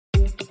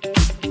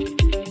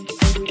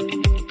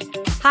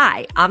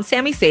Hi, I'm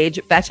Sammy Sage,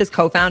 Betches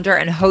co-founder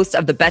and host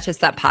of the Betches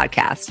Sup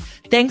podcast.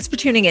 Thanks for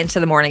tuning in to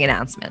The Morning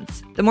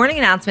Announcements. The Morning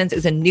Announcements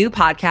is a new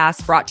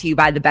podcast brought to you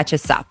by the Betches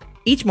Sup.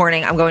 Each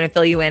morning, I'm going to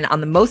fill you in on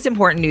the most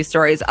important news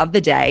stories of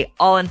the day,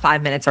 all in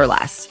 5 minutes or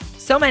less.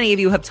 So many of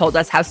you have told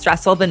us how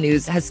stressful the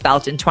news has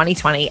felt in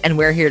 2020, and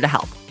we're here to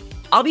help.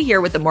 I'll be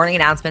here with the morning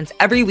announcements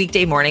every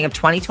weekday morning of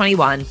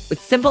 2021 with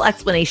simple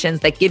explanations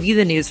that give you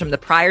the news from the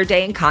prior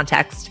day in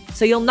context,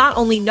 so you'll not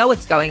only know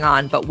what's going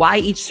on, but why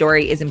each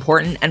story is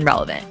important and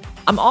relevant.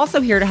 I'm also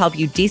here to help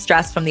you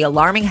de-stress from the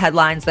alarming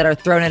headlines that are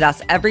thrown at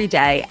us every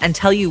day and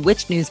tell you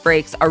which news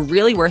breaks are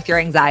really worth your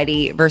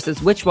anxiety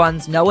versus which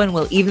ones no one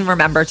will even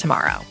remember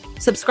tomorrow.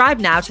 Subscribe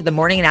now to the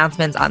morning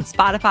announcements on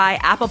Spotify,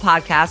 Apple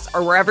Podcasts,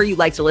 or wherever you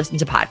like to listen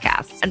to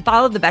podcasts. And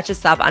follow the Betches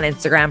Sup on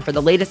Instagram for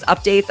the latest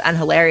updates and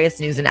hilarious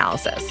news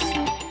analysis.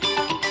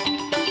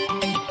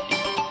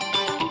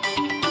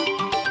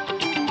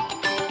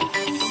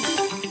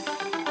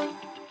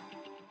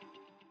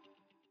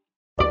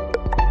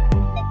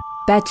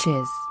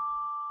 Betches.